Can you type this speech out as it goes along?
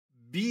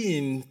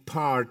being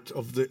part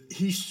of the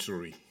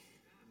history.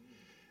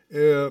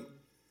 A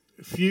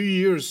few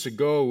years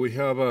ago, we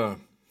have a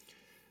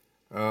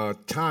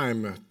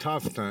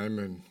tough time,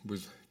 and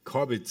with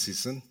COVID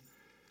season,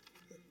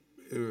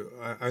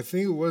 I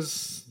think it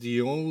was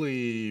the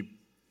only,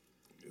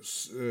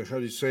 how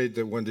do you say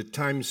that when the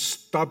time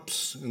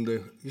stops in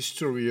the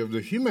history of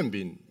the human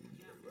being.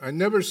 I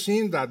never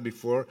seen that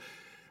before.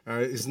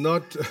 It's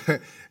not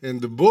in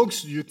the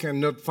books. You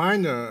cannot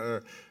find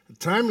a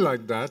time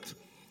like that.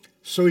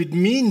 So it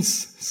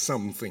means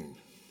something.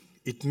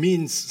 It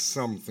means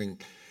something.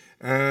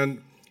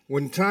 And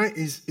when time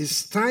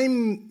is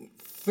time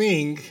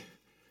thing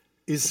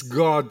is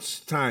God's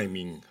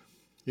timing,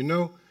 you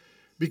know?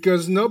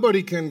 Because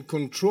nobody can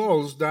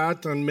control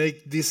that and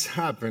make this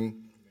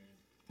happen,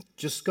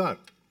 just God.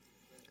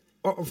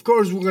 Of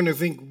course, we're going to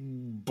think,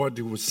 but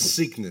it was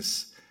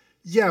sickness.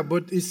 Yeah,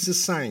 but it's a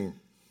sign.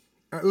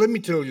 Let me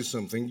tell you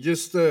something.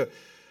 Just a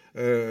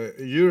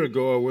year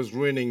ago, I was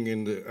reading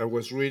in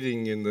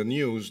the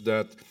news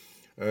that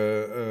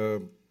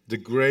the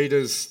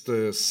greatest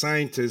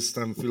scientist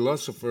and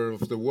philosopher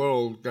of the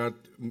world got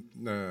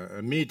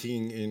a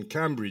meeting in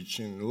Cambridge,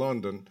 in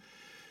London,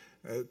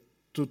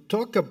 to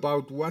talk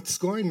about what's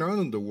going on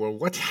in the world,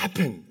 what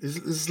happened.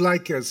 It's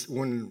like as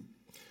when,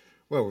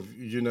 well,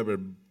 you never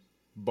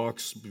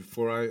boxed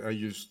before. I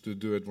used to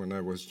do it when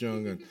I was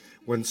young, and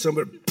when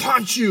somebody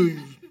punch you,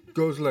 it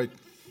goes like,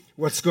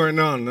 what's going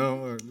on?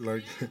 No,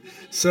 like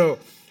so.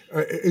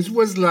 It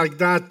was like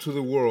that to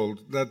the world,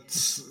 that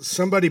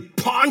somebody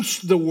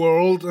punched the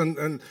world,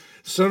 and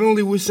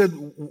suddenly we said,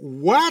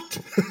 what?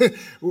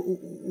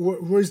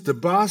 Where's the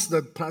bus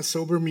that passed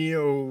over me?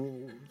 Or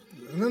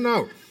I don't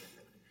know.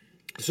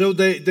 So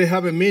they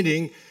have a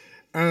meeting,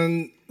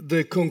 and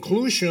the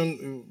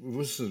conclusion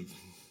was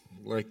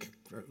like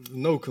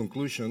no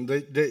conclusion.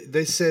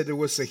 They said it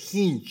was a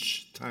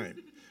Hinge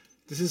time.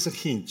 This is a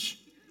Hinge.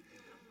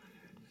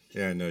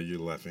 Yeah, I know you're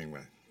laughing,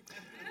 man.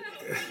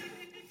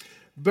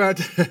 But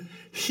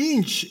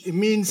Hinge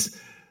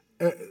means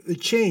a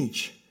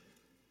change.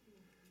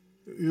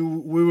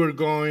 We were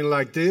going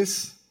like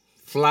this,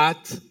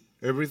 flat,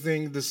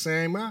 everything the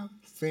same.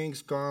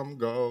 Things come,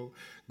 go,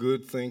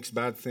 good things,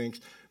 bad things.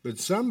 But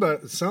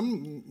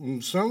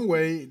in some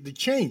way, they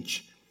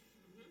change.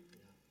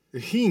 A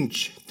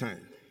Hinge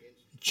time,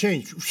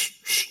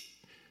 change.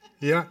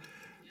 Yeah.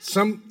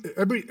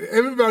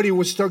 Everybody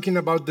was talking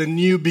about the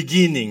new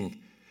beginning.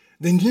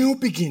 The new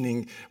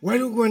beginning.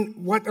 What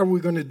are we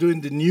going to do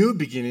in the new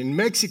beginning? In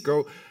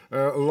Mexico,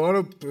 a lot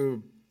of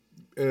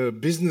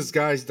business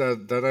guys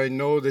that I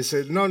know, they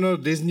said, no,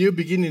 this new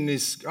beginning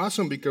is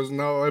awesome because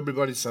now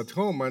everybody's at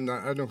home and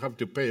I don't have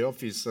to pay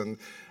office and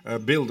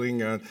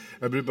building, and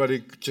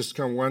everybody just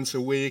come once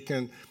a week,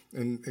 and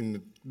in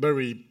a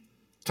very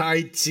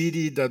tight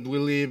city that we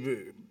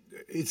live,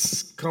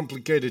 it's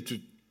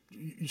complicated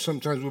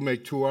sometimes we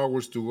make 2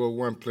 hours to go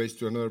one place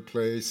to another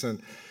place,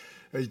 and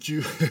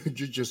you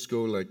just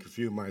go like a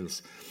few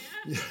miles.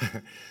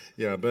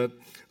 Yeah, but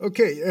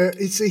okay,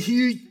 it's a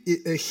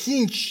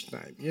Hinge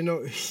time,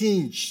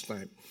 Hinge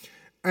time.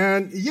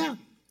 And yeah,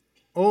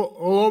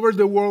 all over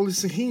the world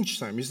it's a Hinge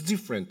time. It's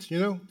different,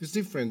 it's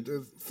different.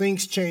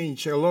 Things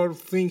change, a lot of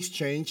things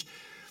change.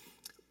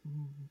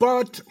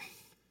 But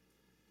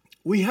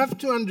we have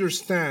to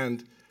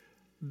understand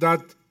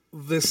that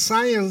the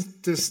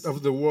scientists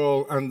of the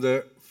world and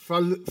the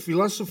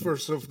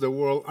philosophers of the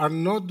world are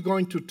not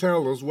going to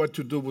tell us what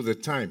to do with the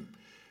time,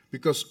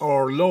 because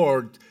our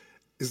Lord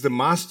is the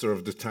master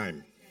of the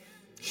time.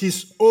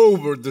 He's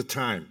over the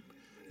time.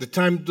 The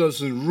time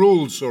doesn't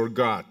rule our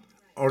God.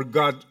 Our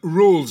God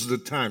rules the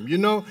time,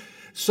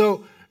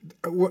 So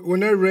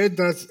when I read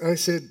that, I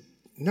said,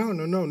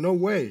 no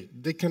way.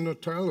 They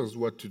cannot tell us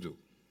what to do.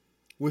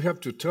 We have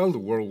to tell the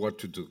world what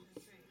to do.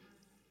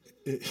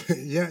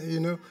 Yeah,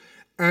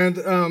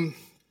 And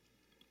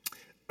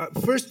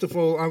first of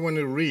all, I want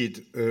to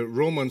read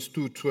Romans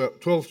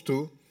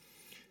 12:2.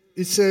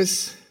 It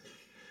says,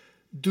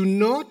 do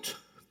not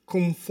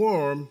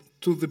conform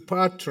to the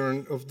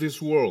pattern of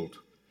this world,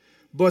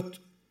 but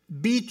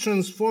be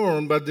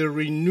transformed by the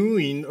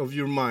renewing of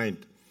your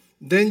mind.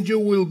 Then you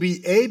will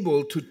be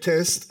able to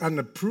test and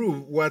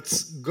approve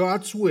what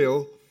God's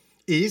will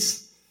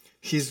is,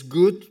 his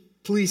good,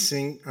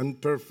 pleasing, and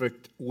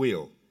perfect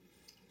will.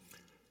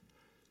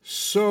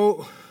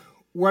 So,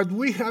 what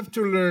we have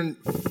to learn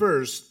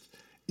first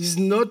is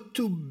not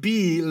to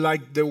be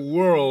like the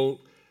world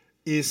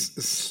is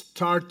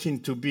starting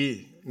to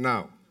be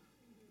now.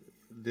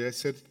 Did I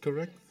say it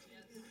correct?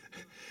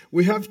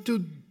 We have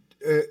to,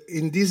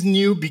 in this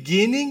new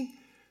beginning,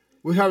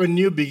 we have a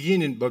new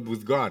beginning, but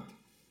with God.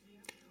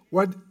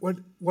 What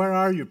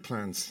are your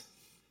plans?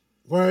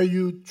 What are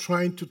you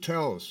trying to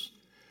tell us?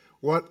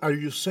 What are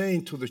you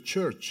saying to the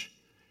church?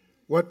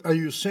 What are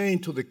you saying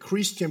to the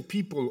Christian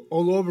people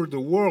all over the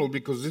world?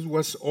 Because it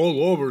was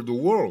all over the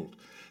world.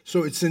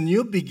 So it's a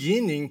new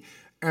beginning,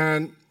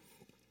 and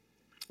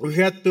we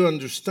had to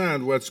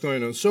understand what's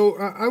going on. So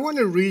I want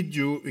to read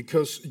you,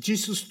 because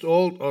Jesus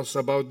told us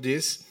about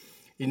this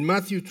in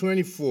Matthew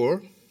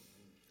 24.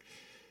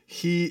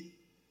 he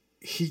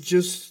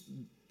just,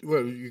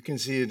 well, you can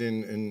see it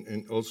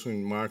in also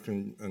in Mark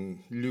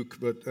and Luke,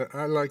 but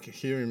I like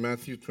here in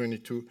Matthew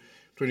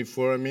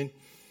 24,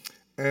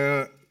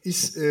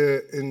 is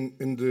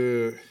in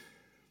the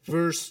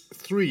verse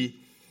 3,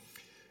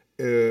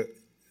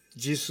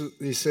 Jesus,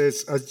 he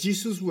says, as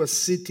Jesus was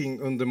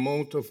sitting on the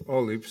Mount of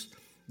Olives,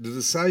 the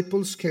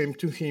disciples came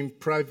to him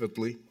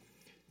privately.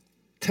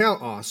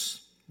 Tell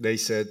us, they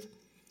said,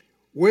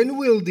 when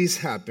will this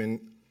happen,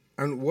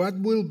 and what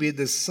will be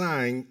the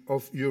sign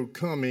of your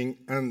coming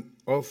and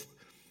of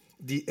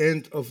the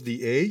end of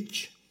the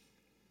age?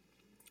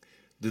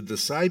 The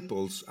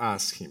disciples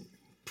asked him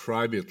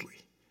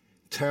privately,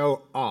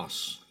 tell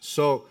us.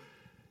 So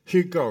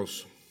here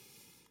goes.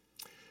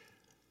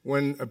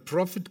 When a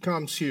prophet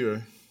comes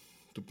here,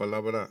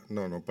 palabra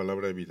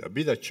de vida,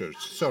 Vida Church,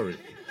 sorry.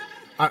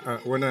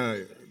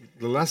 The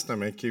last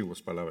time I came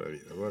was Palabra de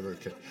Vida. Well,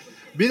 okay.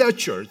 Vida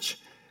Church,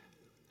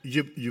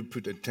 you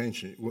put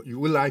attention.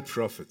 We like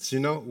prophets,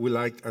 we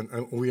like,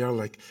 and we are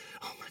like,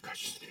 oh my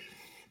gosh,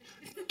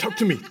 talk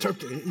to me.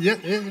 Yeah.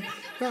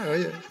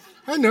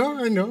 I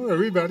know,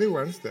 everybody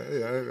wants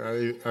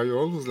that. I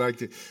always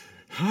like it.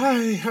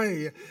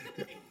 Hi.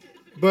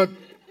 But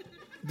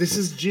this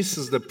is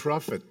Jesus the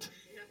prophet.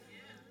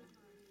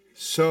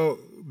 So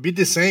be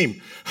the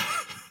same.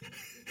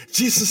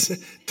 Jesus said,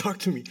 talk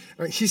to me.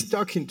 And he's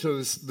talking to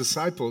his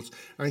disciples,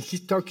 and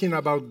he's talking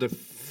about the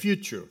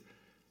future.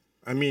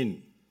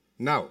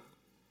 Now.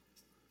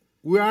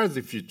 We are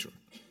the future.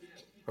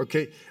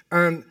 Okay?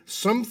 And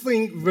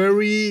something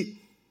very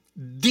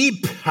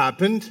deep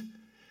happened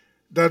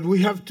that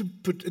we have to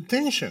put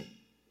attention.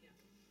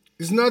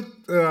 It's not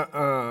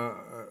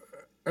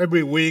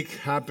every week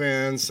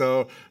happens,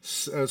 or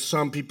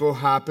some people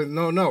happen.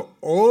 No.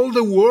 All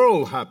the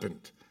world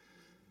happened.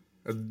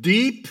 A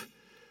deep,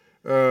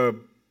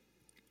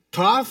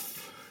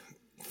 tough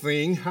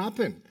thing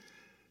happened.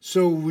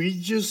 So we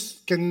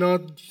just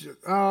cannot,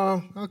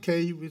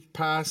 okay, it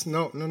passed.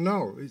 No.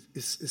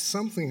 It's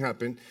something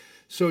happened.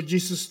 So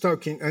Jesus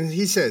talking, and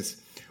he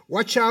says,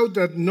 watch out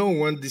that no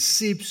one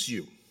deceives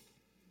you.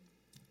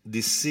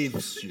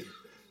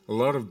 A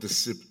lot of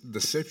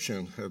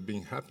deception have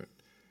been happened.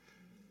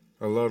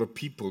 A lot of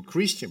people,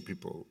 Christian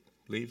people,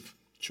 leave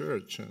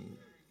church, and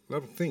a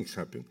lot of things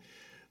happen.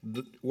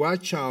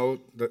 Watch out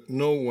that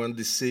no one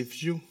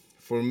deceives you,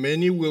 for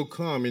many will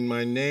come in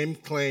my name,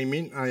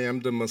 claiming I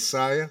am the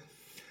Messiah,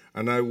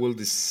 and will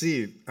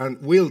deceive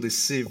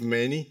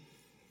many.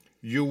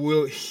 You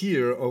will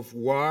hear of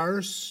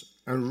wars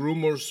and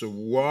rumors of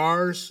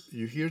wars.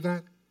 You hear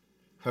that?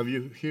 Have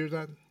you heard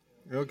that?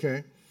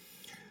 Okay.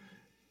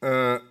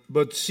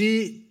 But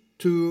see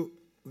to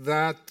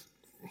that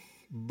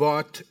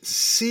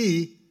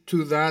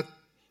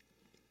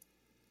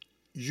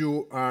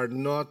you are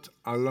not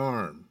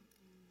alarmed.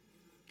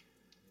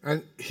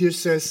 And here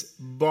says,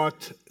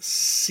 but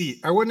see.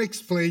 I want to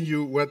explain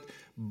you what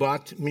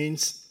but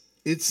means.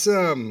 It's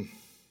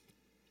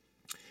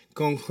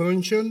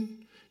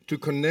conjunction to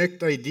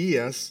connect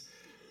ideas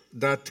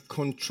that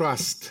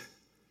contrast.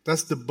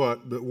 That's the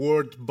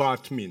word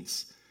but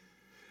means.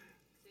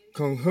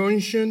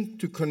 Conjunction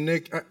to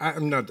connect.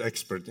 I'm not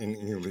expert in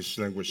English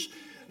language.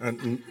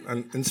 And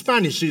in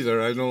Spanish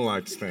either. I don't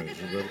like Spanish.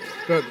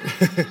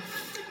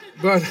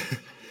 But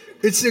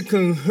it's a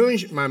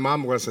conjunction. My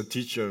mom was a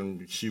teacher,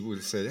 and she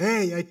would say,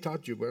 hey, I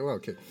taught you. Well,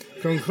 okay.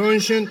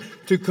 Conjunction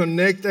to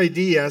connect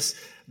ideas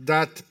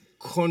that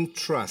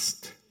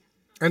contrast.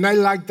 And I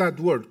like that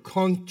word,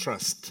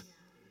 contrast.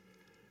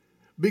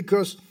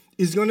 Because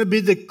it's going to be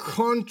the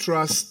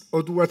contrast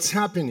of what's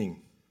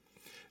happening.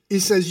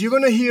 It says, you're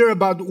going to hear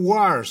about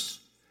wars.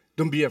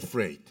 Don't be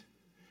afraid.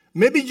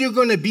 Maybe you're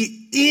going to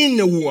be in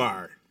a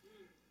war.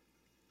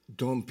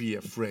 Don't be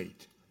afraid.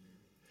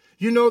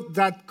 You know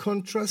that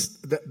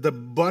contrast, the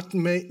but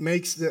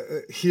makes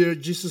here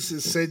Jesus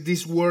said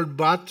this word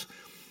but.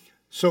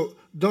 So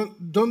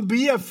don't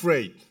be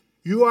afraid.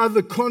 You are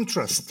the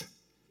contrast.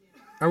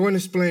 I want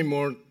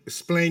to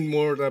explain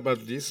more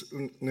about this.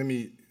 Let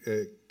me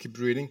keep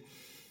reading.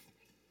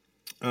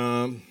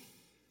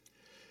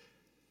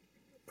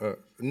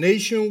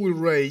 Nation will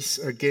rise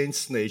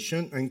against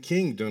nation and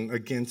kingdom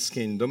against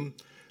kingdom.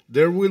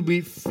 There will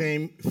be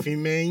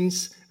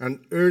famines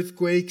and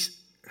earthquakes.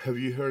 Have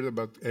you heard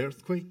about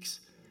earthquakes?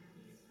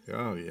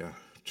 Oh, yeah.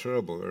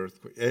 Terrible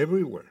earthquake.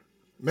 Everywhere.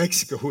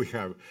 Mexico, we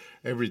have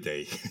every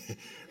day.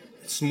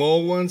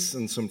 Small ones,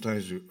 and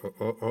sometimes,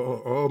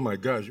 oh my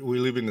gosh, we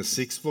live in the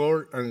 6th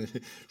floor,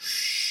 and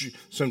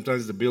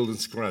sometimes the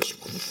buildings crash.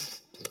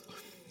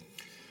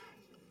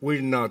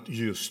 We're not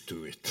used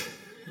to it.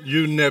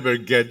 You never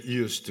get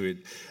used to it.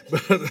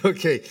 But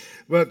okay,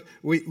 but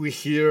we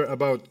hear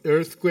about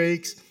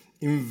earthquakes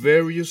in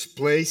various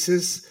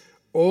places.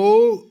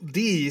 All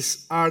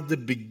these are the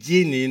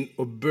beginning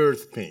of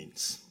birth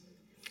pains.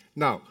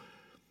 Now,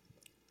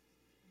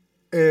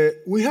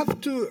 we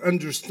have to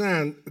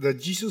understand that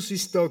Jesus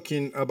is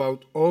talking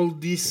about all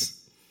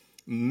this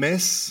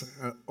mess,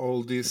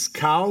 all this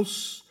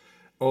chaos,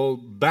 all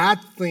bad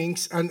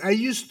things. And I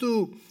used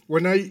to,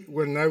 when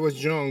I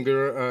was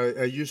younger,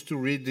 I used to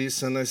read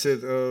this, and I said,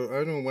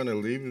 I don't want to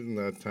live in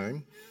that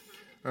time.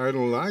 I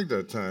don't like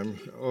that time.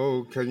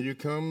 Oh, can you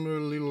come a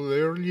little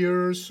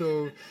earlier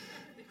so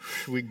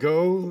we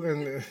go?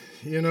 And,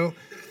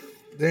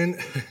 then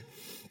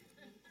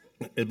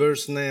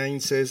verse 9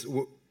 says,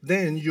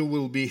 then you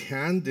will be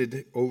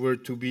handed over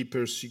to be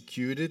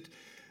persecuted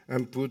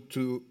and put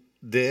to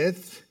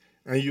death,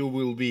 and you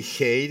will be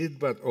hated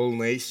by all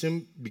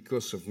nations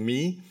because of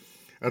me.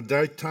 At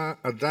that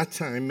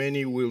time,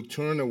 many will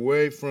turn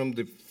away from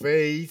the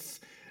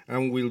faith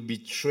and will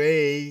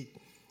betray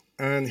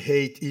and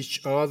hate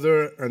each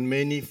other, and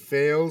many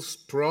false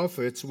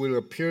prophets will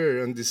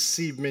appear and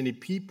deceive many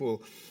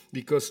people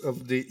because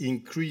of the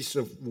increase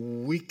of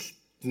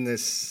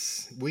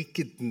wickedness.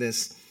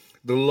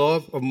 The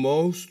love of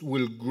most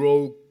will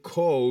grow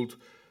cold,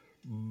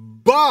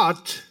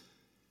 but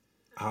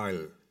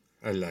I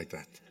like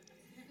that.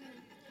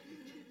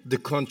 The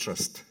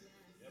contrast,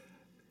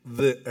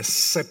 the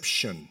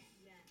exception.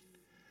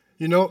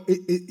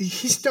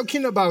 He's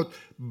talking about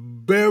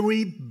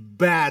very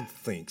bad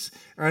things,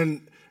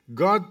 and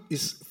God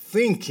is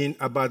thinking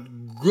about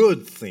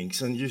good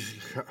things. And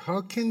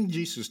how can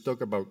Jesus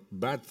talk about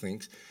bad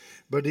things?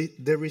 But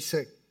there is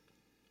a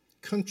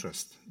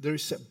contrast. There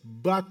is a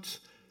but.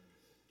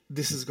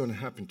 This is going to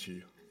happen to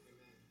you.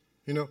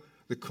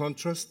 The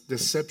contrast,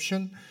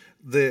 deception,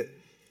 the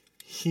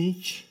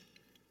hinge.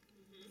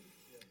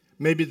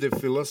 Maybe the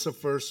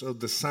philosophers or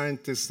the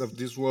scientists of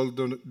this world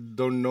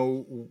don't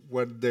know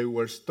what they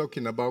were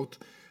talking about,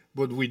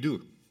 but we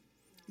do.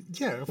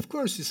 Yeah, of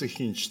course it's a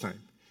hinge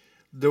time.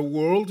 The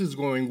world is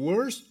going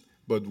worse,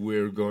 but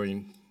we're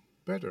going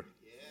better.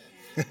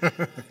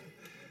 Yeah,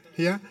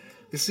 yeah?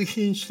 It's a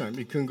hinge time.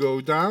 It can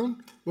go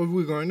down, but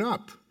we're going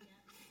up.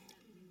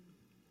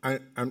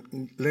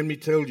 Let me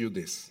tell you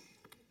this.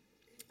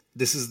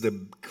 This is the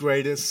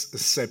greatest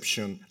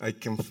exception I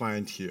can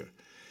find here.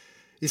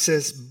 It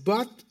says,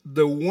 but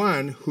the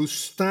one who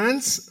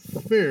stands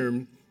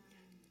firm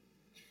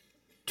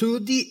to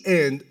the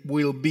end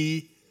will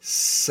be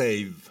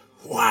saved.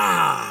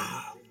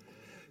 Wow!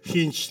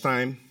 Hinge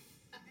time.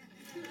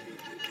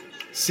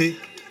 See?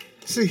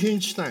 It's a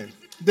hinge time.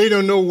 They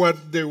don't know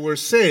what they were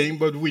saying,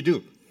 but we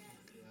do.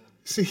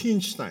 It's a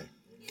hinge time.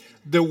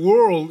 The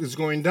world is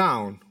going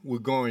down, we're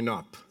going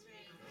up.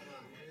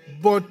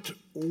 But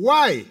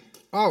why?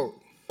 Oh,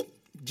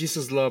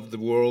 Jesus loved the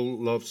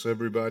world, loves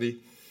everybody.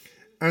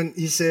 And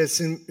he says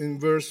in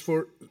verse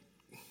 4,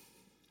 let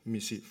me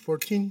see,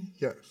 14?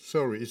 Yeah,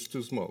 sorry, it's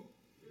too small.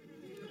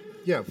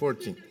 Yeah,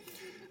 14.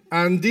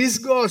 And this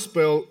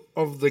gospel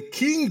of the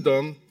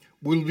kingdom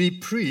will be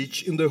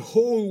preached in the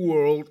whole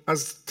world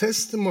as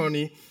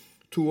testimony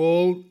to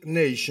all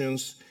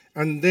nations,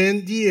 and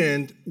then the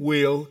end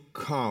will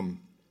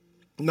come.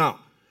 Now,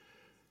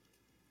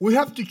 we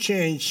have to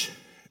change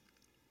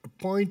a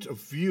point of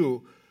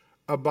view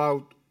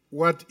about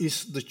what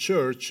is the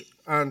church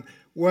and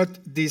what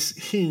this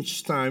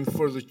hinge time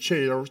for the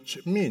church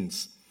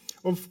means.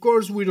 Of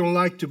course, we don't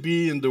like to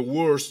be in the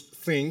worst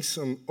things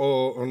on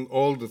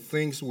all the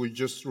things we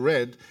just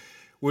read.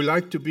 We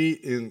like to be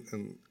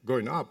in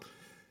going up.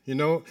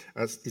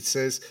 As it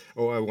says,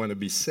 oh, I want to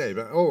be saved.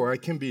 Oh, I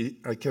can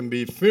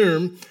be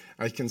firm.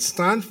 I can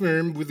stand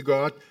firm with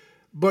God.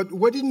 But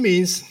what it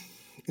means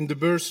in the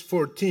verse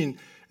 14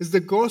 is the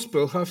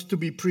gospel has to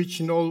be preached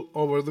in all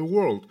over the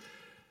world.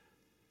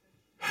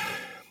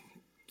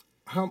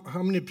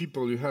 How many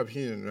people you have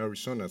here in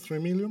Arizona? 3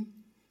 million,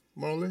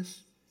 more or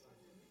less?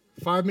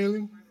 5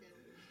 million?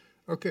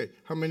 Okay,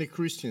 how many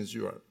Christians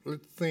you are?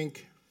 Let's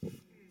think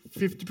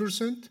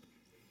 50%?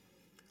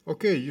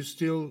 Okay, you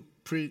still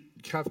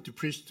have to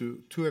preach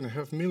to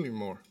 2.5 million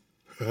more.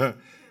 It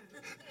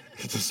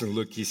doesn't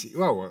look easy.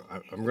 Well,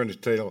 I'm going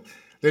to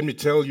let me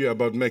tell you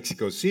about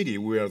Mexico City.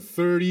 We are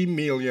 30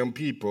 million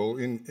people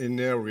in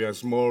areas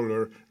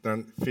smaller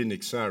than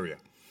Phoenix area.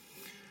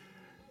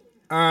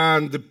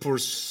 And the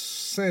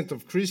percent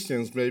of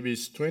Christians maybe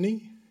is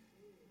 20.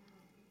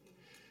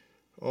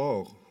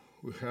 Oh,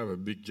 we have a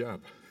big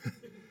job.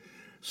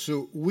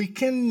 So we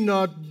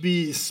cannot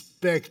be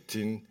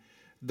expecting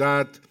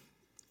that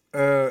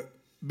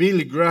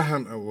Billy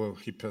Graham, well,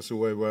 he passed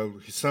away, well,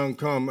 his son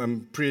come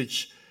and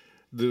preach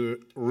the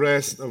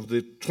rest of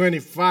the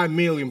 25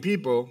 million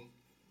people,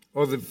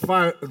 or the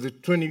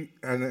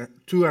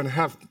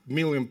 2.5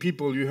 million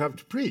people you have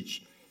to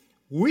preach.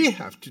 We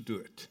have to do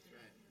it.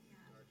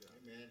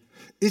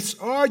 It's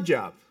our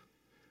job.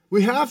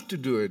 We have to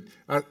do it.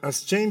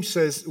 As James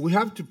says, we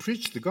have to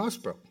preach the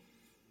gospel.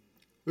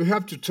 We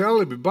have to tell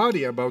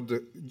everybody about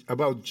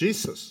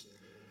Jesus.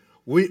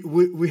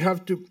 We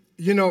have to,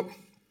 a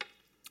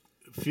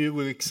few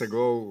weeks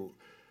ago,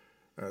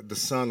 the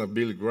son of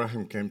Billy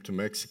Graham came to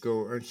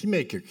Mexico, and he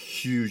made a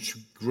huge,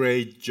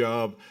 great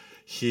job.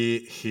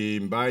 He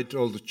invited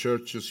all the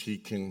churches he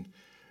can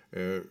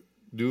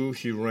do.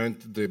 He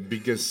rented the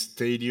biggest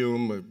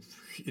stadium,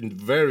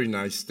 very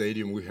nice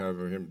stadium we have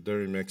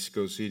there in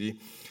Mexico City.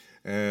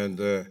 And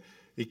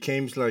It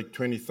came like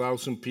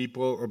 20,000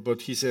 people,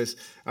 but he says,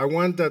 I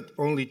want that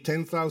only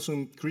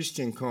 10,000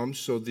 Christian comes,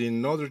 so the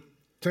another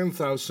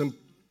 10,000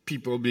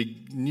 people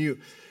be new.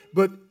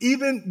 But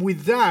even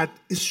with that,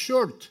 it's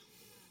short.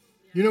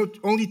 You know,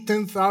 only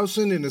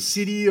 10,000 in a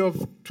city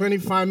of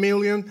 25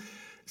 million,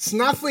 it's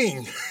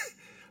nothing.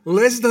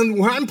 Less than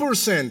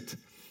 1%.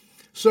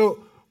 So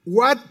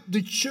what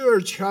the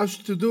church has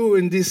to do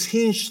in this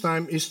Hinge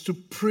time is to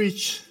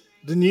preach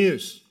the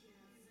news.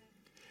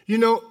 You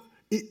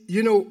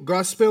know,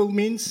 gospel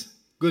means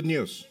good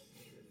news.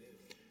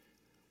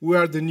 We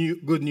are the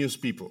good news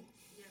people.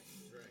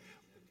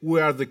 We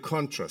are the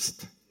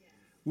contrast.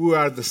 We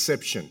are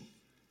deception.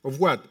 Of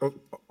what? Of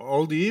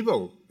all the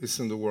evil is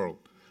in the world.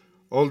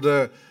 All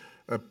the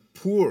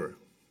poor.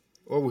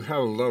 Oh, we have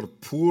a lot of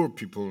poor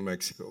people in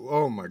Mexico.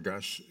 Oh my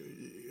gosh.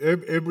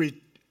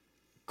 Every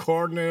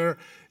corner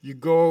you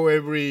go,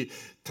 every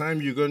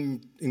time you go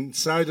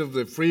inside of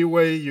the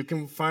freeway, you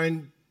can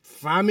find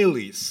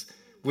families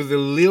with the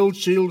little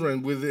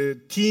children, with the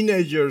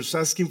teenagers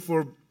asking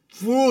for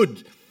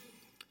food.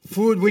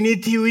 Food, we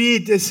need to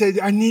eat. They said,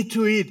 I need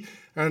to eat.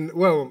 And,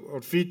 well,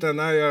 Vida and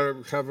I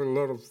have a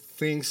lot of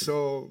things,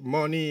 so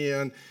money,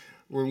 and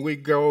when we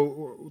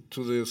go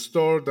to the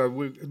store,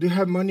 do you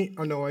have money?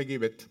 Oh, no, I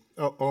give it.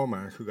 Oh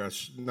my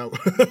gosh, no.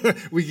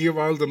 We give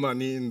all the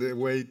money in the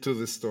way to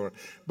the store.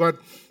 But,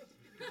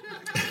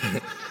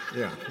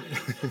 yeah.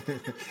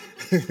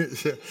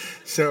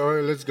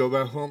 So let's go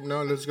back home.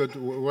 No, let's go to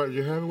where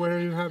you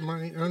have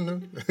money. Oh,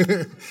 no.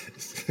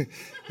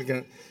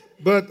 Again.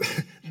 But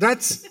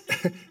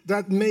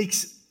that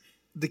makes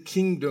the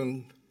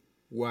kingdom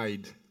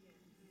wide.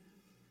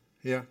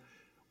 Yeah.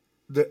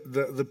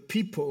 The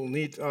people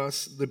need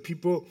us. The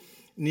people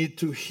need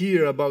to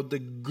hear about the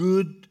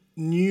good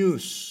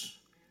news.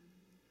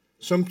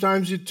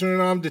 Sometimes you turn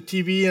on the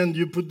TV and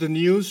you put the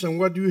news, and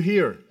what do you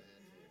hear?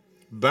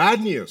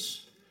 Bad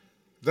news.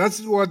 That's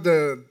what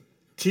the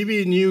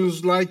TV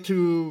news like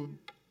to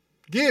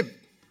give.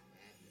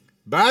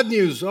 Bad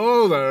news.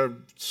 Oh, they're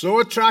so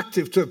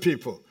attractive to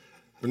people,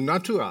 but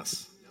not to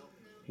us.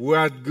 We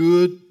are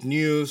good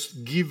news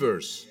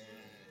givers.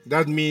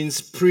 That means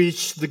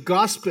preach the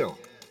gospel.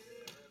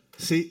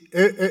 See,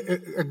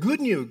 a good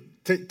news.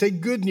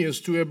 Take good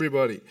news to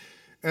everybody.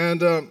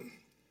 And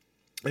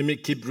let me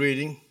keep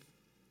reading.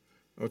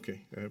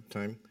 Okay, I have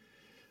time.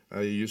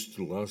 I used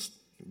to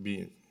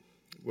be,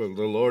 well,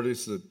 the Lord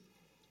is the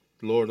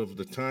Lord of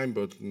the time,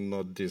 but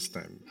not this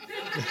time.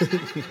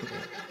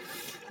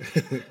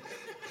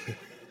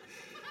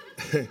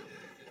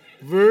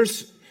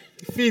 Verse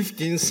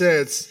 15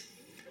 says,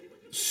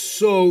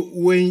 so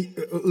when,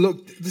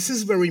 look, this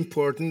is very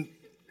important.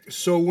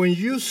 So when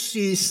you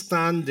see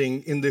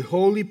standing in the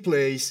holy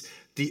place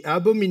the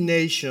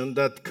abomination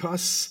that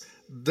causes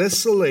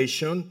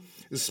desolation,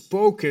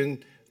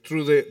 spoken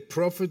through the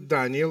prophet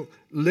Daniel,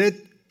 let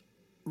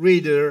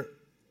reader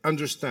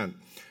understand.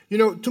 You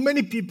know, too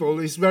many people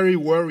is very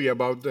worried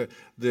about the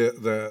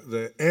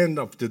end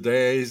of the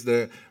days,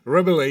 the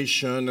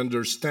revelation,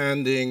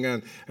 understanding,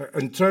 and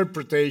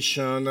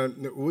interpretation.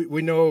 And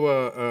we know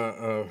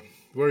a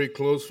very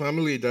close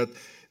family that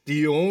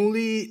the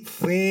only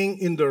thing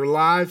in their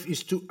life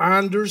is to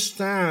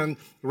understand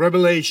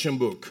Revelation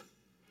book.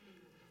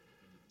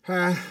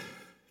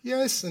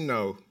 Yes and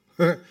no.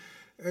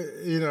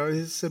 You know,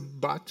 it's a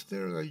but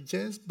there, like,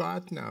 yes,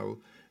 but now.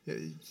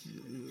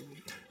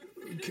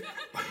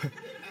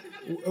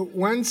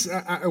 Once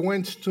I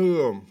went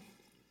to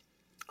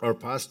our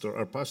pastor.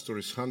 Our pastor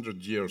is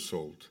 100 years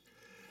old.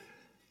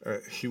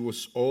 He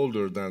was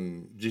older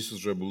than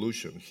Jesus'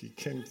 Revolution. He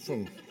came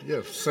from,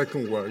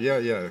 Second War.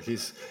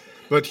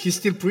 But he's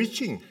still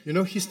preaching. You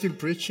know, he's still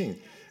preaching.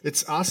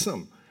 It's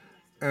awesome.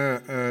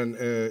 And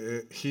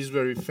he's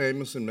very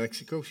famous in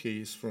Mexico.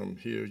 He is from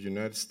here,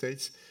 United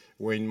States,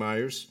 Wayne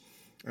Myers.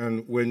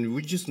 And when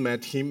we just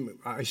met him,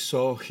 I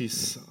saw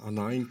his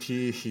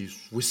anointing, his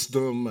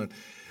wisdom,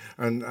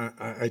 and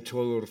I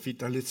told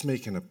Vida, let's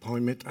make an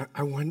appointment.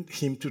 I want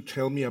him to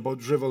tell me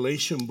about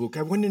Revelation book.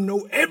 I want to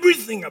know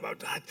everything about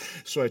that.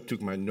 So I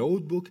took my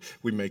notebook.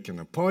 We make an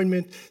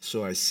appointment.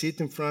 So I sit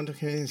in front of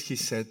him, and he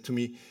said to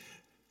me,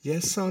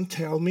 yes, son,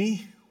 tell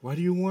me, what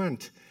do you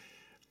want?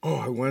 Oh,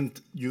 I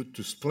want you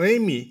to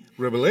explain me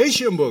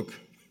Revelation book.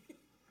 I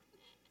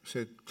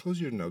said, close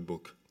your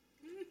notebook.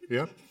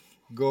 Yeah?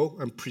 Go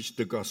and preach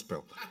the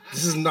gospel.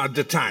 This is not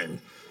the time.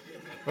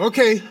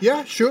 Okay,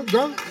 yeah, sure,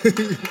 go.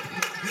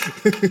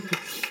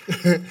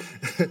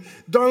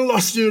 Don't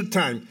lose your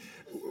time.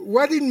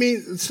 What it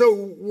means, so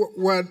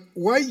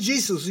why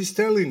Jesus is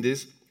telling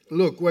this,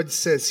 look what it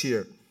says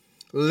here.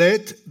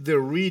 Let the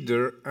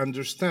reader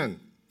understand.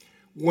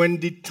 When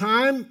the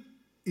time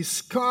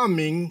is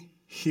coming,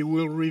 he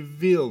will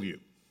reveal you.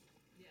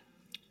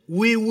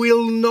 We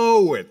will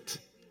know it.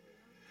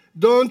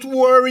 Don't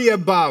worry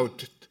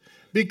about it.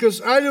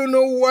 Because I don't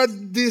know what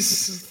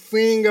this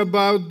thing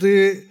about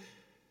the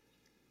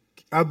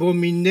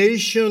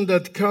abomination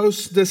that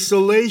caused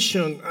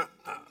desolation.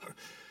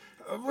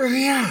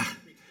 Yeah.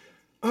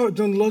 Oh,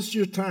 don't lose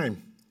your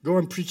time. Go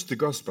and preach the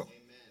gospel.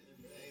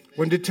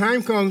 When the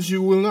time comes,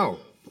 you will know.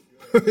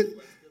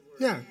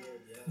 Yeah.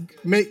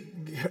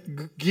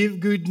 Give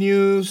good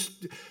news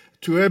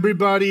to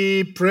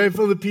everybody. Pray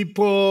for the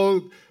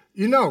people.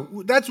 You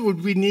know, that's what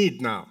we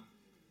need now.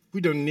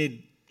 We don't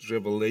need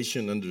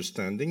revelation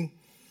understanding.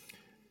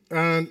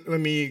 And let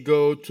me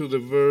go to the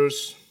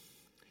verse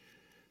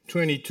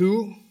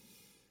 22.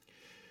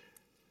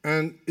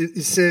 And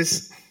it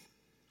says,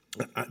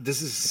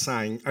 this is a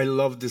sign. I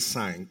love this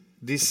sign.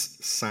 This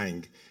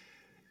sign.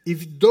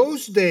 If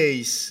those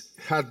days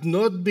had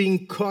not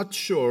been cut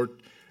short,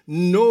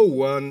 no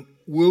one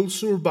will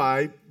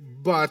survive,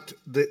 but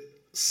the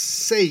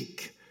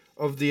sake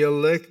of the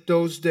elect,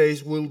 those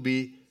days will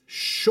be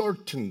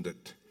shortened.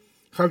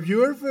 Have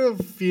you ever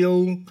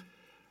feel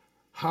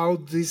how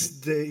these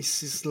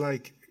days is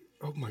like,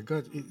 oh my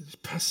God, it's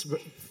passed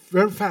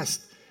very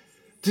fast.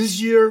 This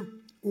year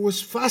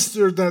was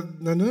faster than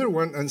another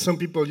one. And some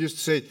people used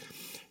to say,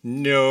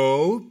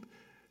 no,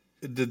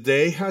 the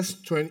day has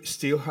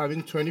still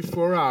having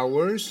 24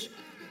 hours,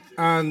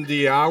 and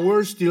the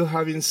hour still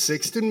having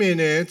 60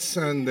 minutes,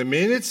 and the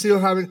minutes still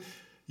having...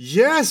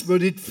 Yes,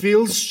 but it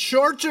feels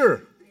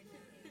shorter.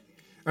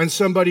 And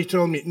somebody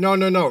told me,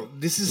 no,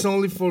 this is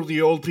only for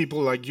the old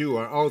people like you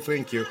are. Oh,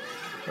 thank you.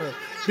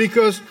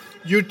 Because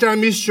your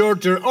time is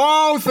shorter.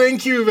 Oh,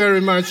 thank you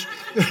very much.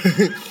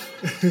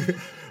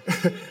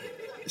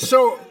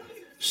 So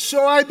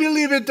I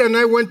believe it, and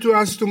I went to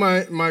ask to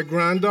my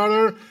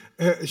granddaughter,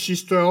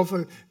 she's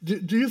 12,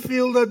 do you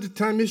feel that the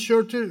time is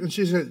shorter? And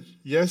she said,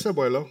 yes,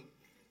 abuelo.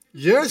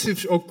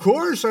 Yes, of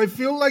course, I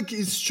feel like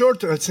it's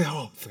shorter. I'd say,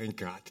 oh, thank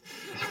God.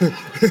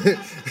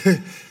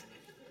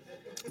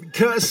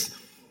 Because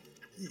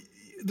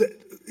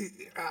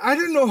I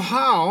don't know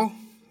how,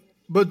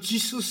 but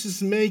Jesus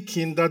is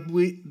making that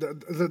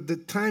the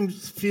time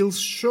feels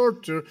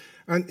shorter,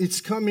 and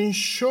it's coming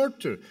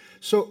shorter.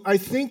 So I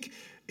think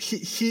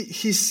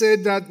he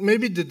said that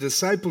maybe the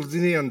disciples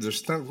didn't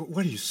understand.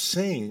 What are you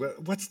saying?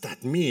 What's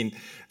that mean?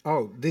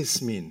 Oh, this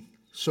mean.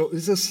 So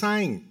it's a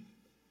sign,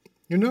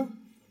 you know?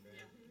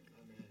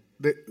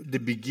 The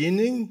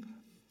beginning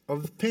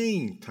of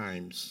pain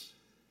times.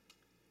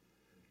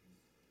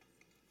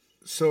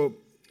 So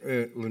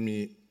let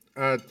me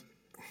add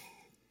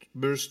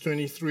verse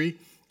 23.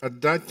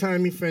 At that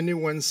time, if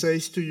anyone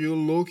says to you,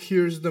 look,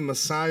 here's the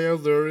Messiah,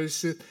 there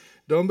is it,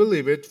 don't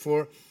believe it,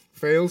 for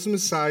false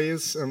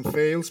messiahs and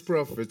false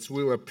prophets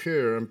will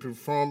appear and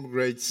perform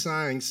great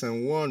signs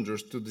and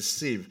wonders to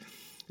deceive,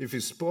 if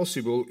it's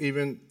possible,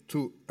 even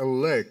to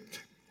elect.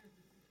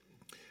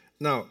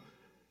 Now,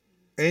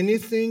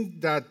 anything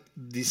that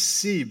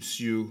deceives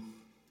you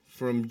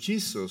from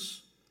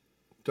Jesus,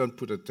 don't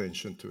put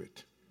attention to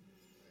it.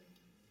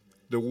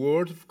 The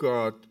Word of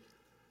God,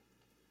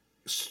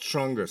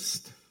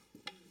 strongest,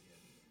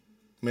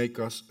 make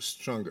us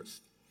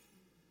strongest.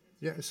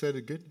 Yeah, I said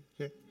it good?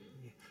 Yeah.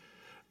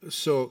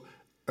 So,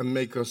 and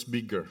make us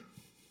bigger.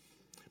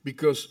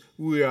 Because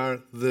we are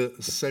the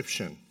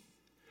exception.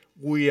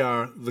 We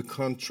are the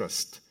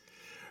contrast.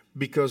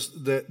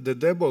 Because the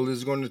devil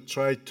is going to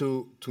try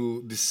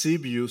to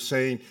deceive you,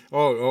 saying,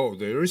 oh,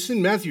 there is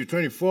in Matthew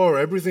 24,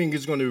 everything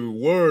is going to be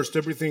worse,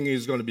 everything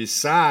is going to be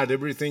sad,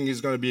 everything is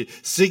going to be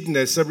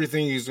sickness,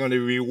 everything is going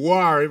to be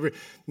war.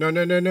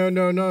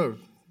 No.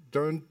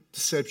 Don't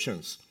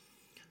deceptions.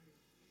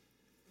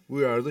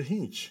 We are the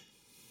hinge.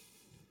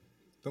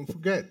 Don't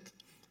forget,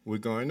 we're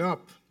going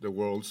up, the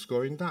world's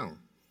going down.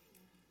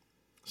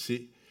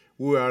 See,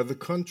 we are the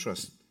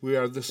contrast, we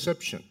are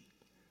deception.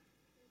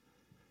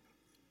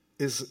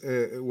 Is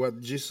what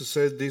Jesus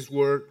said, this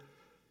word,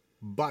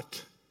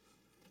 but.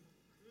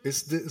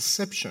 It's the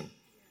exception.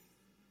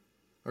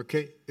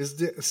 Okay? It's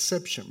the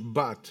exception.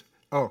 But,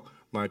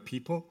 my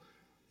people,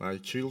 my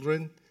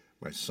children,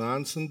 my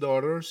sons and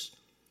daughters,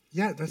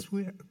 yeah, that's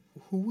who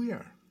we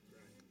are.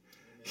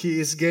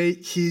 He is gay.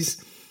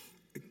 He's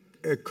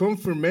a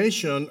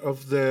confirmation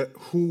of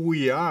who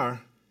we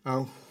are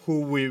and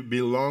who we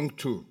belong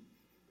to.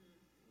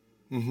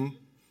 Mm-hmm.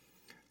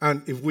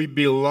 And if we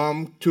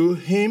belong to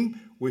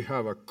Him, we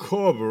have a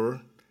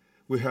cover,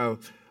 we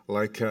have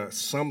like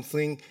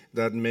something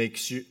that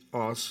makes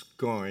us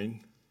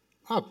going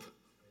up,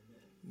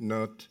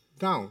 not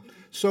down.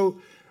 So,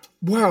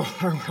 I'm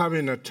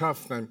having a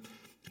tough time.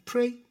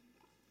 Pray.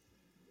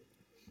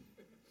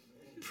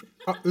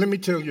 Let me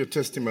tell you a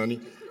testimony.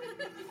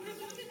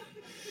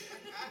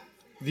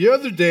 The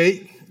other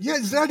day,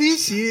 it's that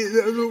easy.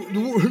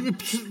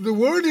 The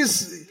word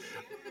is,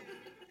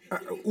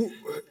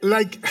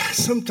 like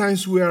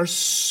sometimes we are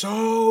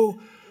so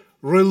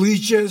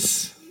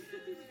religious.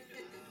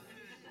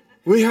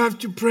 We have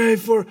to pray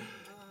for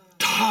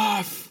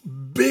tough,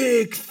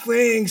 big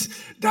things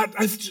that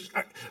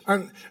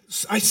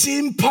I see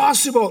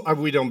impossible, and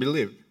we don't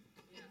believe.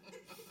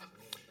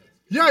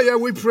 Yeah,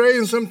 we pray,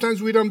 and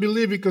sometimes we don't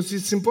believe because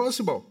it's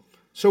impossible.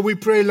 So we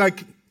pray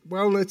like,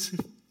 let's see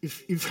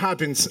if it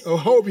happens. I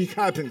hope it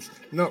happens.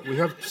 No,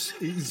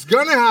 it's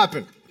going to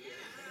happen.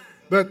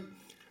 But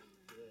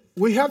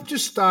we have to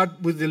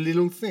start with the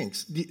little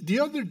things. The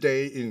other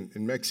day in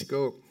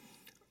Mexico,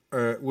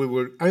 I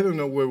don't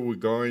know where we're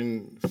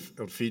going,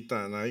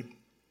 Fita and I,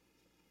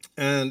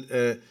 and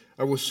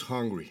I was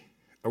hungry.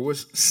 I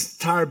was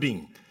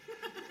starving.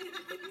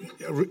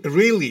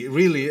 Really,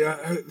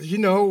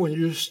 when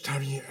you're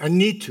starving, I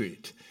need to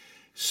eat.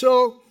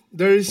 So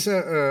there is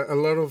a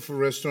lot of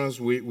restaurants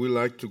we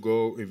like to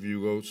go. If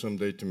you go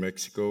someday to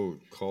Mexico,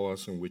 call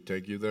us and we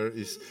take you there.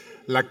 It's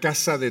La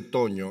Casa de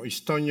Toño.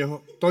 It's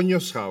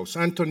Toño's house,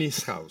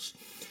 Anthony's house.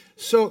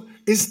 So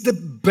it's the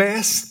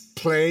best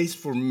place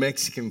for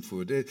Mexican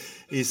food.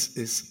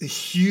 It's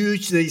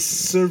huge. They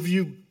serve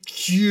you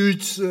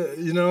huge,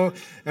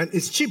 and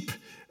it's cheap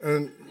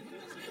and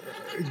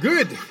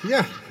good.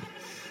 Yeah.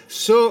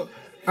 So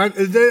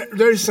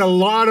there is a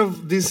lot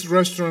of these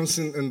restaurants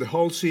in the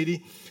whole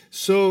city.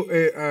 So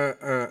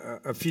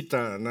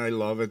Fita and I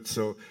love it.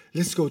 So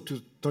let's go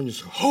to Toño's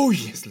house. Oh,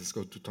 yes, let's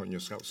go to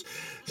Toño's house.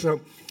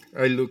 So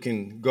I look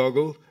in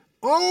Google.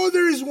 Oh,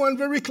 there is one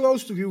very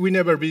close to you. We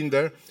never been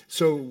there.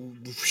 So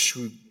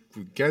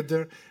we get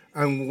there.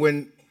 And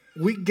when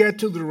we get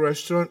to the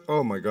restaurant,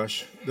 oh, my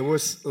gosh, there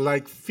was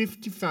like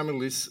 50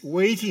 families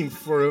waiting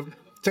for a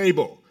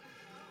table.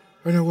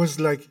 And I was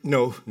like,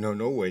 no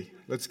way.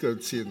 Let's go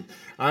see it.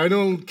 I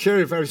don't care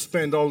if I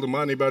spend all the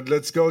money, but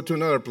let's go to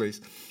another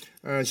place.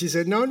 She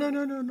said, no,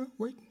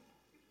 wait.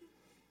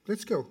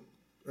 Let's go.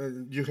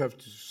 You have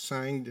to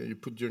sign, you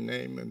put your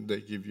name, and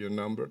they give you a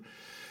number.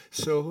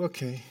 So,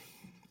 okay.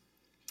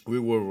 We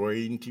were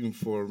waiting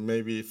for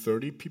maybe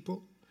 30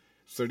 people,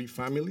 30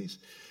 families.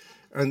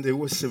 And it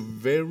was a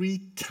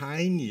very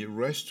tiny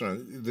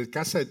restaurant. The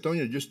Casa de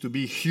Toño used to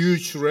be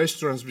huge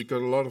restaurants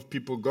because a lot of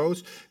people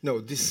goes. No,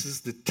 this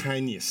is the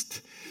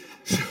tiniest.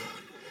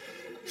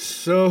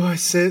 So I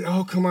said,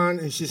 oh, come on.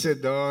 And she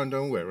said, oh,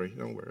 don't worry.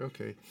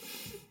 Okay.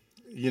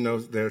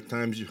 There are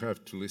times you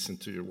have to listen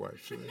to your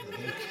wife.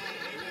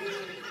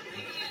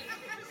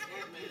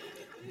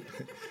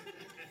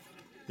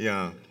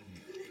 Yeah,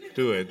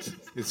 do it.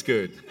 It's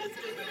good.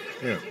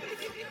 Yeah.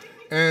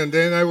 And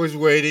then I was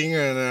waiting,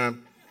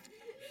 and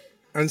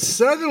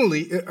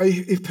suddenly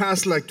it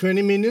passed like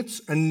 20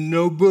 minutes, and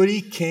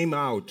nobody came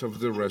out of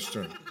the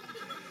restaurant.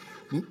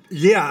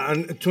 Yeah,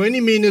 and 20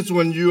 minutes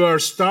when you are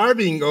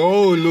starving,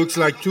 oh, it looks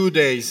like 2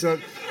 days. So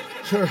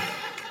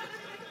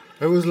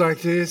I was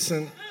like this,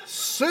 and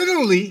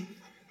suddenly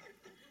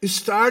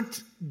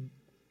start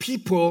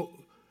people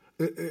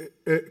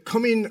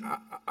coming.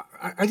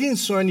 I didn't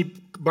saw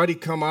anybody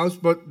come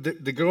out, but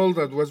the girl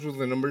that was with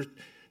the number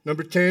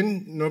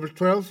 10, number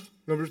 12,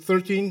 number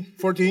 13,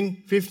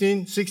 14,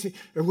 15, 16,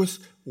 it was,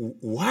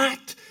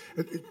 what?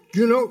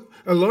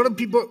 A lot of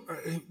people,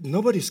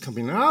 nobody's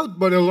coming out,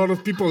 but a lot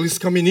of people is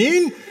coming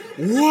in.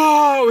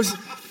 Wow!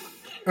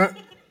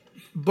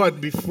 But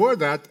before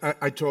that,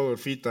 I told her,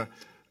 Fita,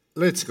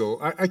 let's go.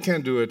 I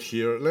can't do it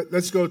here.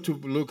 Let's go to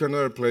look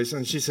another place.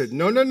 And she said,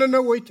 no,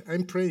 wait,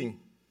 I'm praying.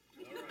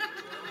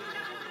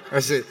 I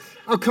said,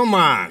 oh, come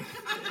on.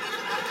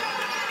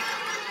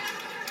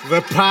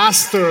 The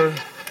pastor,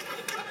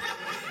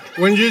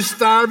 when you're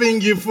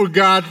starving, you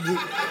forgot.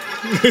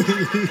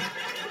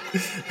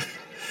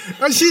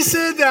 And she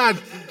said that.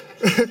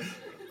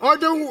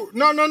 Oh,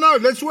 no,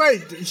 let's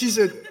wait. She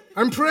said,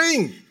 I'm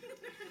praying.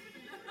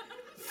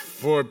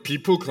 For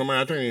people come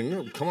out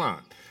and, come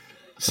on.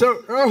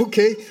 So,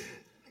 okay.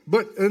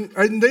 But,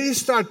 and they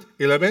start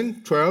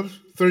 11, 12,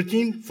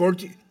 13,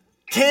 14,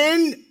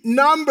 10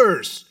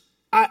 numbers.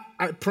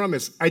 I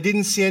promise, I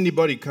didn't see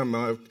anybody come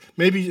out.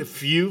 Maybe a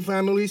few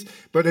families,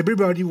 but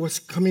everybody was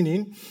coming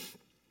in.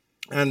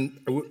 And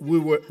we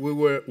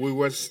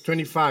was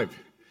 25.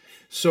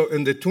 So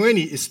in the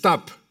 20, it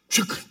stopped.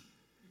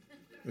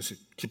 I said,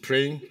 keep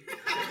praying.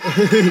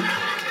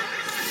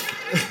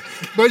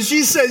 But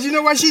she said, you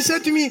know what she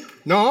said to me?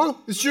 No,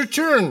 it's your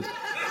turn.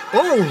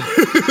 Oh.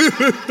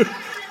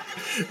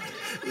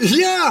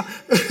 Yeah.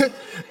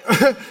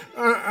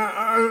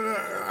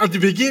 At the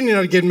beginning,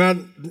 I get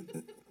mad.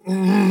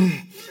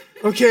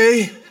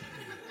 Okay.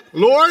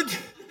 Lord,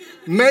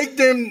 make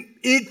them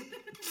eat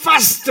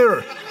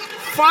faster.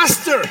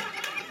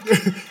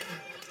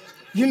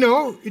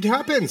 It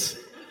happens.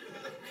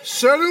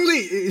 Suddenly,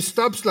 it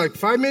stops like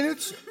 5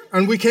 minutes,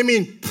 and we came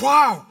in.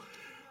 Wow.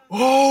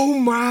 Oh,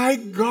 my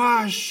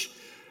gosh.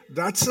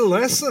 That's a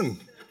lesson.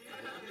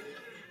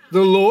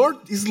 The Lord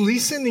is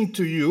listening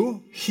to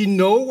you. He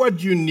knows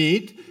what you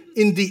need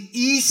in the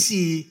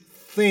easy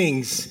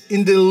things,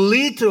 in the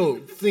little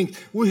things.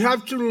 We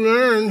have to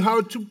learn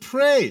how to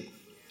pray.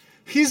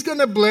 He's going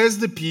to bless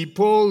the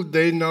people.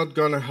 They're not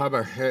going to have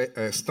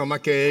a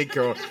stomach ache,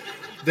 or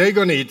they're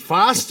going to eat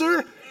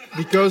faster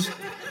because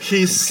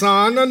his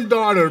son and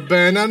daughter,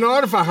 Ben and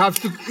Orpha, have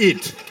to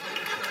eat.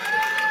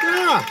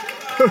 Yeah.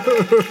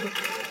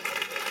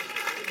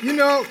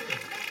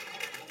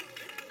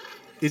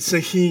 It's a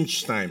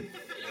Hinge time.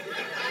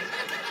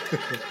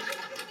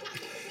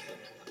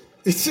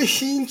 It's a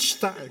Hinge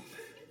time.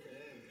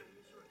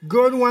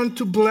 God wants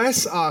to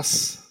bless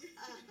us.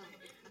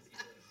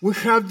 We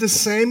have the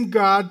same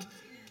God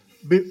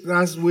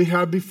as we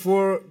had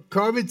before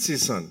COVID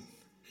season.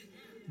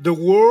 The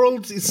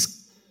world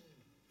is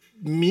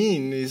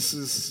mean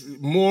is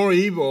more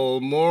evil,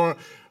 more.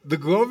 The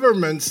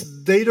governments,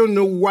 they don't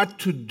know what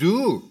to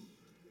do.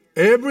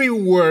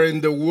 Everywhere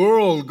in the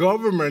world,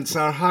 governments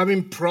are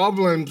having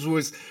problems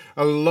with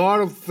a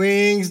lot of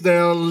things.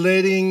 They're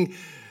letting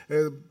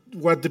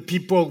what the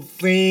people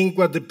think,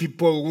 what the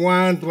people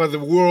want, what the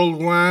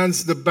world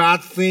wants, the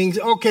bad things.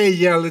 Okay,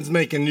 yeah, let's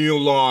make a new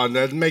law.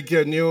 Let's make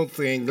a new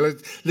thing.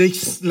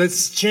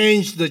 Let's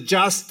change the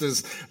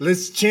justice.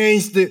 Let's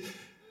change the.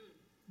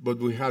 But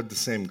we have the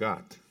same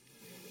God.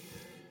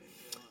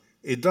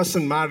 It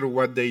doesn't matter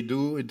what they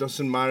do. It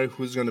doesn't matter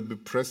who's going to be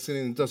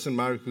president. It doesn't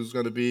matter who's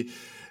going to be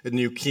a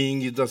new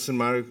king. It doesn't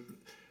matter.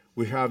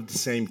 We have the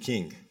same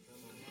king.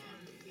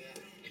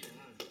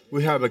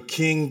 We have a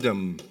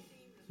kingdom.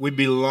 We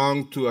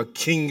belong to a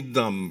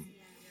kingdom.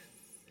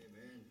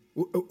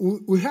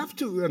 We have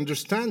to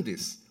understand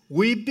this.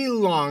 We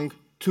belong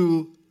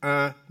to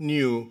a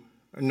the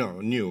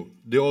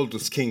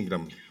oldest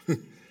kingdom,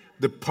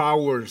 the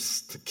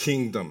power's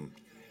kingdom.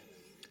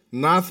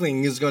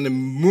 Nothing is going to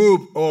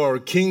move our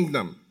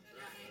kingdom.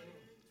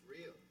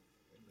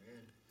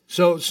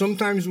 So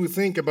sometimes we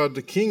think about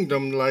the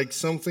kingdom like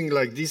something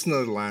like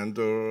Disneyland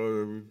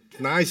or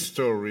a nice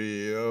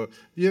story,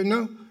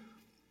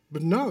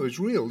 But no, it's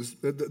real.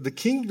 The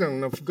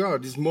kingdom of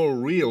God is more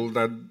real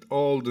than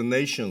all the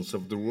nations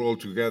of the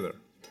world together.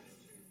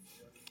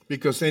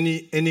 Because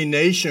any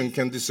nation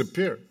can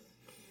disappear.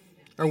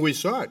 And we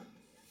saw it.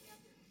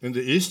 In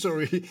the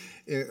history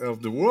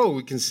of the world,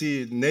 we can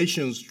see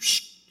nations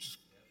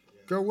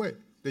go away.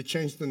 They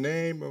change the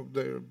name of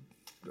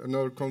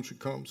another country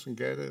comes and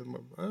get it.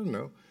 I don't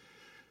know.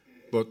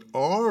 But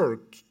our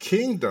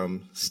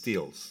kingdom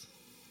steals.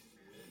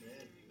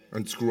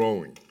 And it's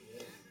growing.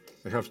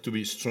 They have to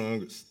be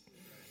strongest.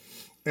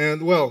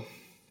 And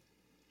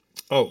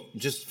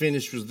just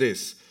finish with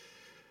this.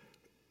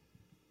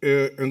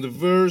 In the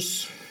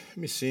verse, let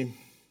me see.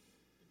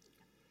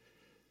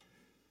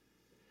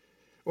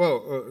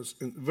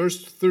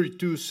 Verse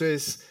 32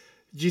 says,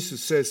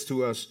 Jesus says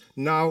to us,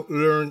 now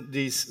learn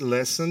this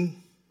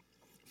lesson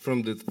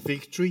from the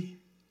fig tree.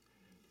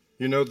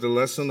 You know the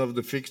lesson of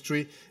the fig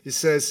tree? It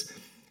says,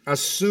 as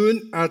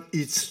soon as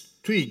its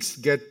twigs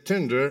get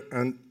tender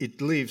and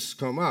its leaves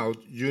come out,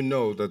 you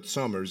know that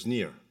summer is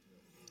near.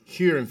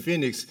 Here in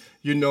Phoenix,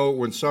 you know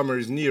when summer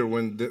is near,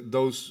 when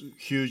those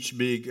huge,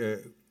 big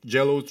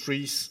yellow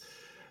trees,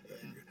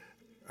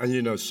 and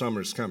you know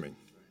summer's coming.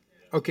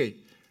 Okay,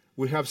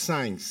 we have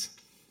signs.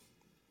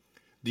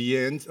 The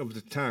end of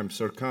the times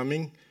are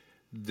coming.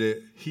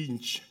 The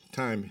Hinge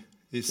time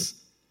is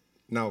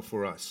now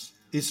for us.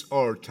 It's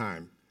our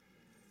time.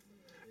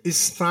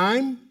 It's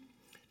time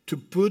to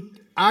put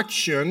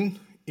action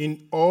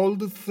in all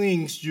the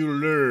things you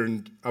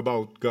learned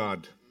about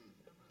God.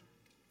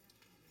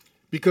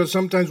 Because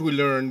sometimes we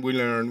learn, but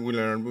we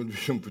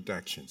don't put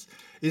actions.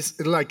 It's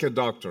like a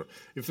doctor.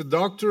 If a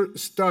doctor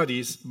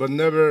studies but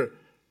never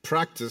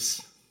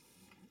practice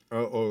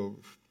or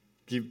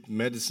give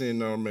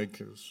medicine or make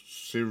a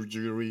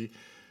surgery,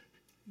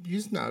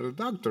 he's not a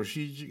doctor.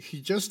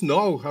 He just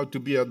knows how to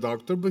be a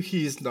doctor, but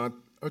he is not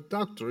a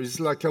doctor. He's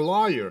like a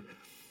lawyer.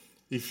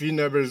 If he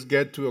never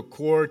get to a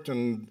court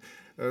and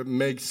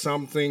make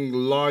something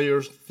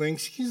lawyer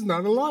thinks, he's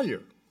not a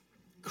lawyer.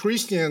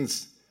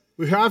 Christians,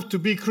 we have to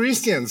be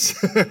Christians.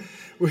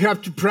 We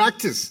have to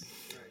practice.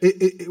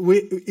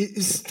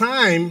 It's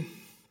time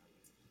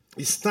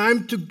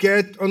to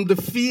get on the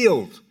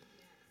field.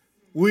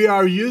 We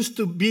are used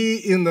to be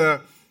in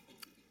the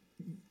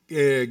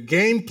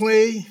game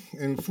play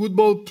and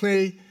football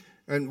play,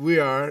 and we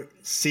are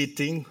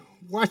sitting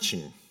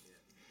watching.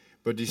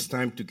 But it's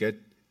time to get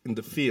in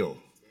the field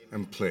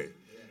and play.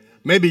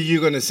 Maybe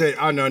you're going to say,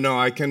 oh, no,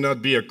 I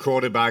cannot be a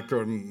quarterback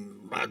or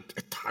a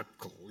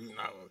tackle.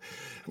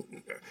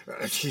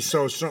 He's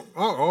so strong.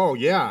 Oh,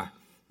 yeah.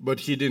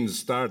 But he didn't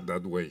start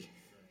that way.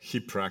 He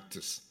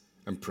practiced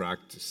and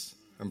practiced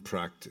and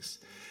practiced.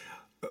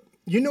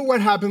 You know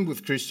what happened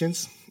with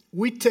Christians?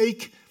 We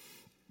take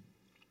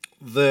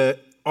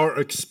our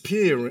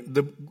experience,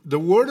 the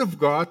Word of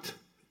God,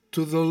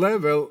 to the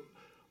level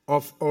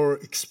of our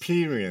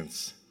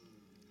experience.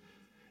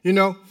 You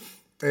know,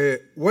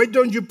 why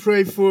don't you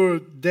pray for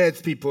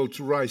dead people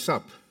to rise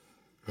up?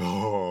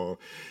 Oh,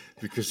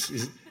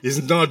 because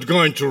it's not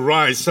going to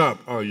rise up.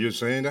 Oh, you're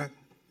saying that?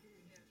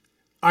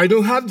 I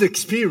don't have the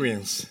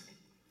experience.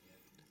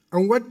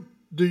 And what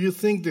do you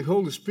think the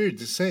Holy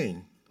Spirit is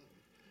saying?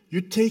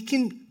 You're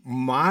taking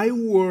my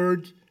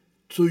word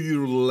to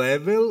your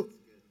level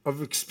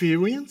of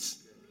experience?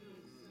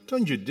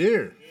 Don't you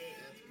dare.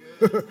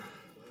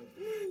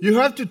 You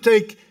have to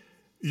take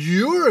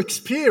your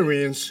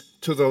experience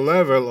to the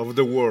level of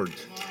the word.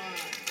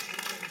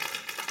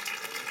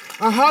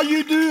 And how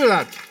you do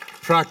that?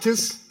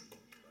 Practice.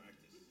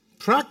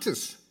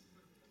 Practice.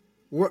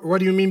 What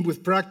do you mean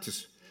with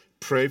practice?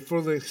 Pray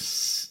for the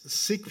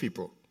sick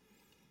people.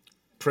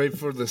 Pray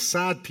for the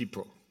sad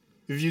people.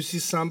 If you see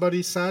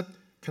somebody sad,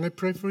 can I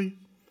pray for you?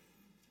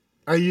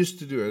 I used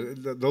to do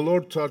it. The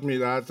Lord taught me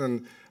that,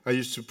 and I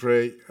used to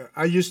pray.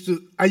 I used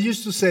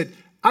to say,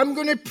 I'm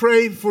going to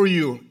pray for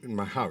you in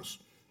my house.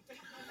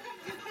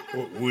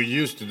 We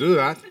used to do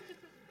that.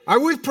 I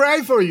will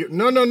pray for you.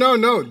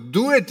 No.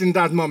 Do it in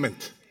that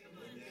moment.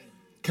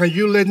 Can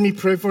you let me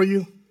pray for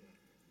you?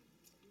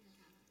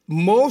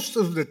 Most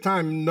of the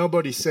time,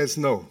 nobody says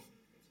no.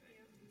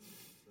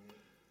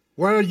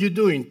 What are you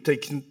doing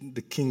taking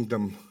the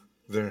kingdom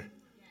there?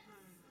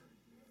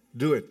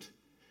 Do it.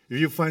 If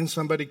you find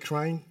somebody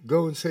crying,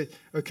 go and say,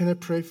 oh, can I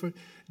pray for you?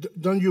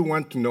 Don't you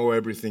want to know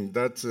everything?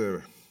 That's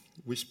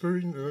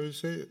whispering, or you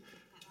say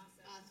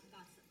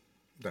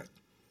that.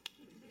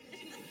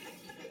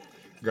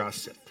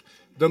 Gossip.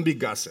 Don't be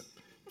gossip.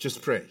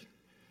 Just pray.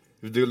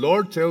 If the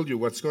Lord tells you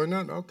what's going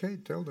on, okay,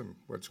 tell them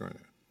what's going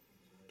on.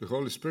 The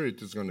Holy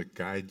Spirit is going to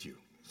guide you.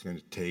 It's going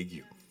to take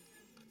you.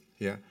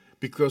 Yeah?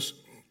 Because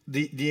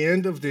the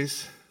end of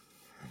this,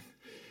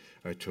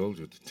 I told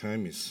you, the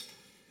time is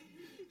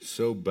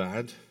so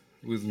bad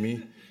with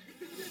me.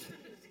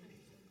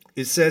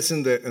 It says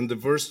in the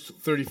verse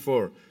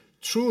 34,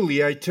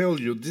 truly I tell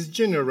you, this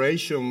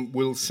generation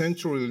will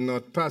certainly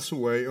not pass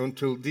away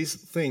until these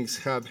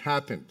things have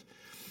happened.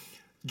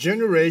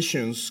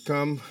 Generations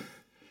come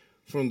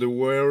from the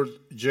word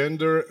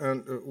gender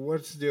and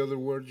what's the other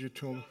word you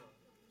told me?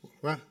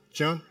 What?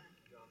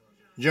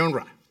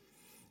 Genre.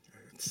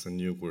 It's a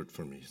new word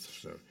for me.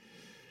 Sorry.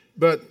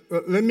 But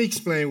let me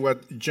explain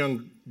what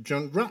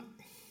genre.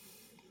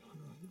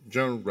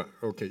 Genre.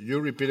 Okay, you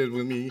repeat it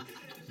with me.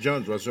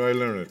 Genre, so I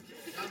learned it.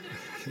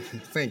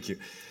 Thank you.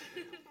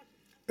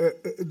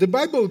 The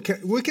Bible,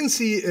 we can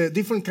see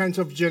different kinds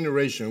of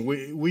generation.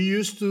 We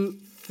used to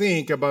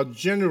think about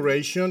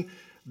generation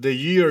the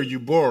year you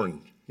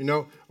born,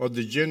 or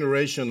the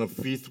generation of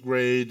 5th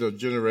grade, or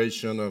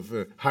generation of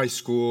high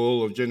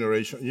school, or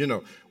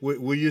generation,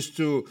 we used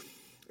to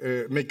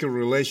make a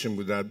relation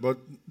with that. But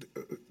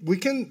we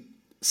can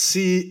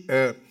see,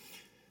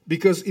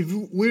 because if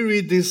we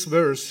read this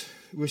verse,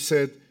 we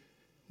said,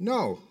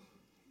 no,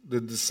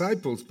 the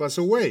disciples pass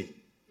away.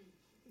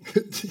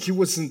 He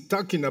wasn't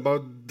talking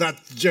about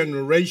that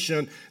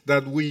generation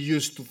that we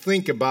used to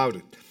think about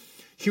it.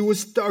 He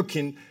was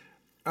talking,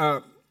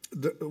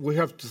 we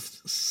have to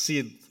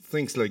see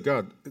things like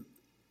God.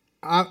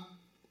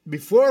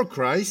 Before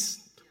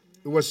Christ,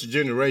 it was a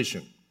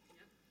generation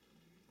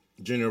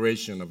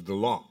of the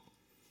law.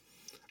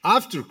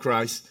 After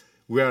Christ,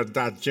 we are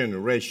that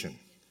generation,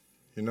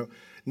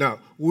 Now,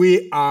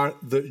 we are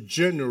the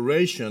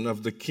generation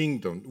of the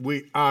kingdom.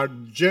 We are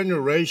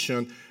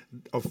generation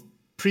of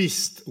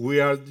priests. We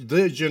are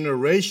the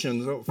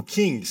generation of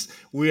kings.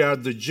 We are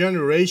the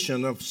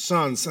generation of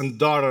sons and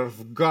daughters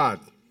of God.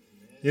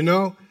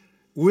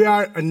 We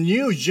are a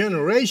new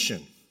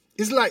generation.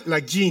 It's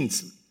like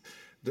jeans.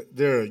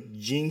 There are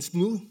jeans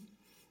blue.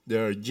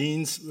 There are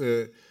jeans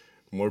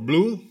more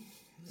blue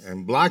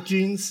and black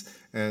jeans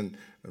and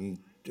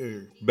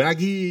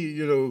baggy,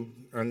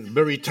 and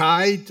very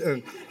tight.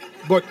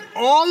 But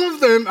all of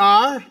them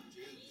are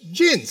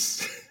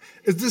jeans.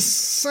 It's the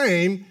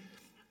same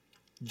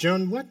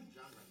genre.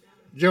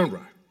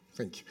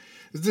 Thank you.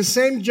 It's the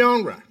same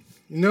genre.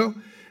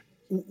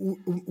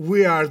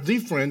 We are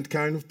different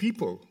kind of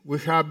people. We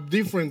have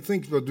different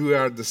things, but we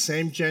are the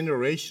same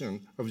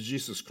generation of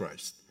Jesus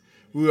Christ.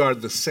 We are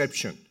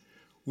deception.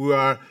 We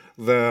are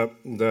the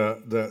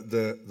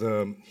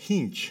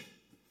hinge.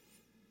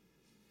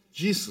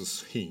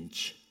 Jesus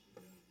hinge.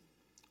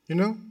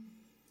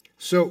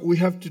 So we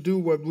have to do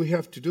what we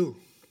have to do.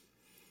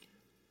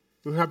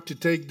 We have to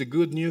take the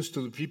good news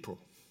to the people.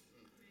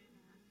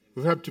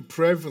 We have to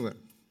pray for them.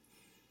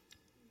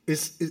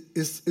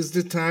 It's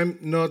the time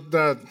not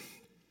that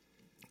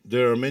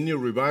there are many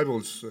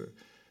revivals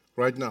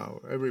right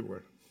now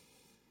everywhere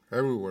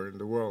in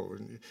the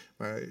world.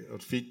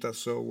 Vida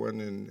saw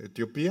one in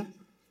Ethiopia,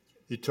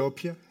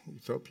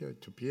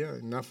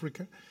 in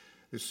Africa.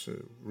 There's a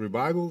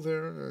revival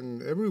there,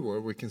 and everywhere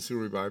we can see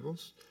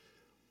revivals.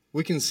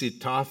 We can see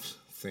tough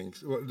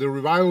things. Well, the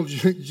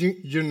revivals,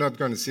 you're not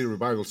going to see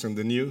revivals in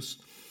the news,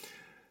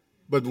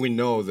 but we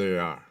know they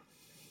are.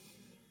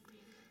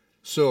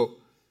 So,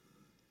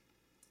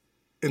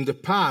 in the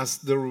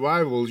past, the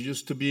revival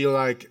used to be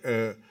like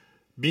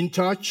be in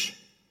touch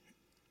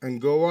and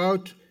go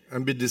out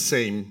and be the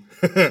same.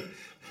 It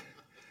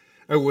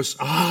was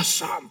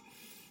awesome,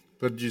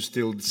 but you're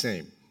still the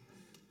same.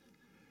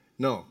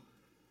 No.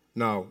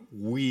 Now,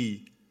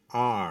 we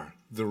are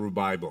the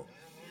revival.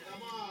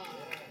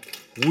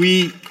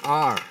 We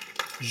are.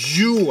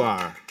 You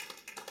are.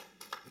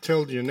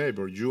 Tell your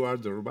neighbor, you are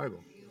the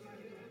revival.